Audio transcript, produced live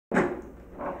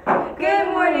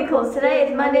Chronicles. Today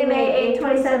is Monday, May 8,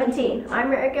 2017.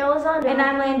 I'm Eric Elizondo. And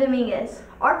I'm Lan Dominguez.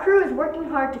 Our crew is working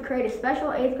hard to create a special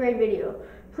 8th grade video.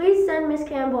 Please send Miss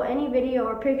Campbell any video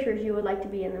or pictures you would like to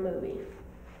be in the movie.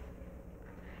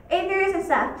 8th graders and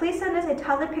staff, please send us a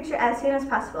toddler picture as soon as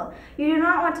possible. You do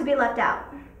not want to be left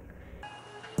out.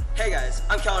 Hey guys,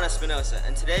 I'm Calvin Espinosa,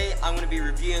 and today I'm going to be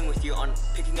reviewing with you on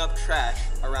picking up trash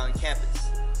around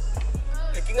campus.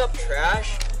 Picking up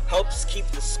trash helps keep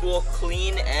the school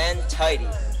clean and tidy.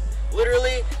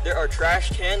 Literally, there are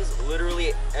trash cans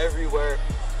literally everywhere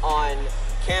on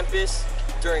campus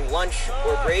during lunch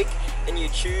or break, and you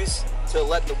choose to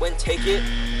let the wind take it.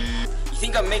 You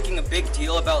think I'm making a big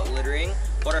deal about littering,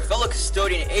 but our fellow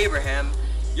custodian Abraham,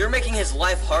 you're making his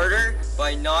life harder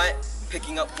by not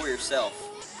picking up for yourself.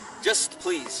 Just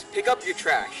please, pick up your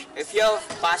trash. If you have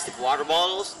plastic water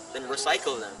bottles, then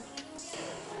recycle them.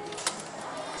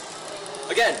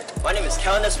 Again, my name is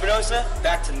Calvin Espinosa,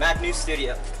 back to the Mac News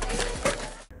Studio.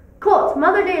 Colts,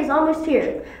 Mother's Day is almost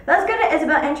here. Let's go to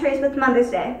Isabel and Trace with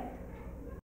Mother's Day.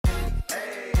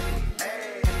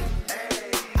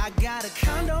 I got a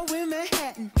condo in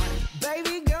Manhattan.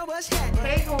 Baby girl, what's happening?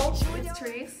 Hey Colts, it's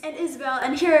Trace and Isabel,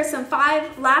 and here are some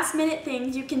 5 last-minute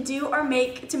things you can do or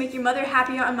make to make your mother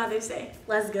happier on Mother's Day.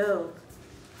 Let's go.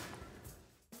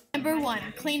 Number 1,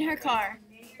 clean her car.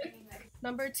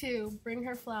 Number 2, bring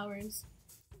her flowers.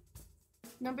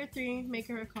 Number 3, make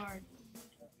her a card.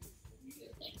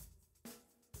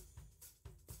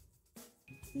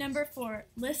 Number 4,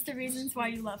 list the reasons why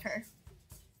you love her.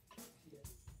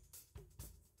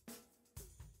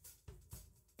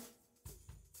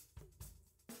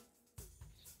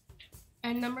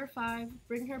 And number 5,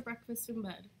 bring her breakfast in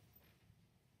bed.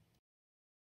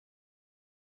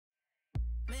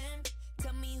 Man,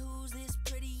 tell me who's this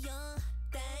pretty young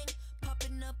thing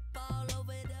popping up all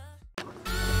over the...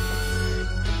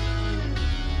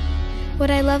 What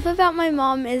I love about my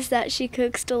mom is that she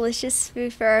cooks delicious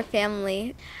food for our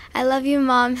family. I love you,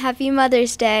 Mom. Happy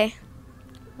Mother's Day.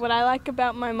 What I like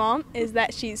about my mom is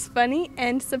that she's funny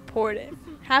and supportive.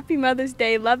 Happy Mother's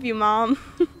Day. Love you, Mom.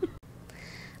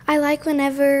 I like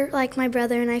whenever, my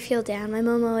brother and I feel down, my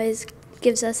mom always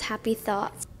gives us happy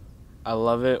thoughts. I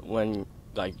love it when,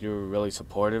 you're really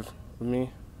supportive with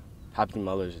me. Happy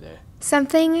Mother's Day.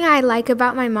 Something I like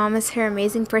about my mom is her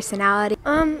amazing personality.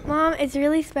 Mom, it's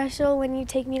really special when you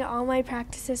take me to all my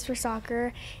practices for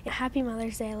soccer. Happy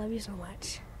Mother's Day. I love you so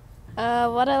much.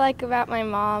 What I like about my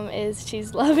mom is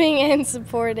she's loving and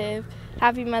supportive.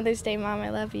 Happy Mother's Day, Mom. I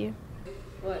love you.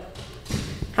 What?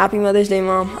 Happy Mother's Day,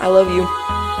 Mom. I love you.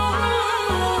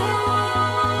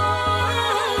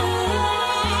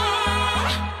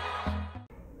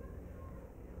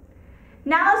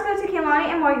 Now let's go to Kehlani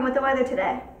and Morgan with the weather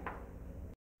today.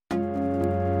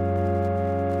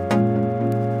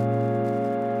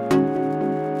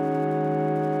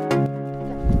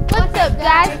 What's up,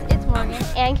 guys? It's Morgan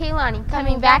and Kehlani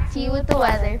coming back to you with the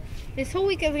weather. This whole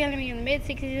week is going to be in the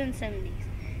mid-60s and 70s.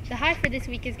 The high for this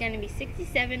week is going to be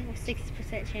 67 with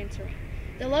 60% chance of rain.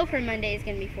 The low for Monday is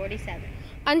going to be 47.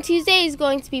 On Tuesday is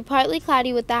going to be partly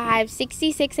cloudy with a high of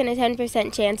 66 and a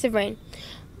 10% chance of rain.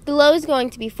 The low is going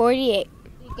to be 48.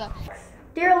 Go.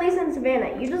 Dear Elisa and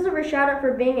Savannah, you deserve a shout out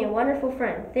for being a wonderful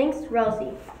friend. Thanks,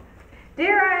 Rosie.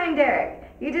 Dear Ryan and Derek,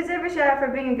 you deserve a shout out for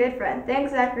being a good friend.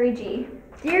 Thanks, Zachary G.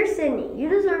 Dear Sydney, you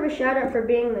deserve a shout out for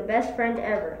being the best friend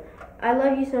ever. I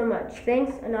love you so much.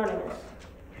 Thanks, Anonymous.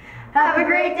 Have a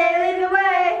great day leading the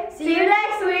way. See you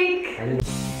next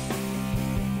week.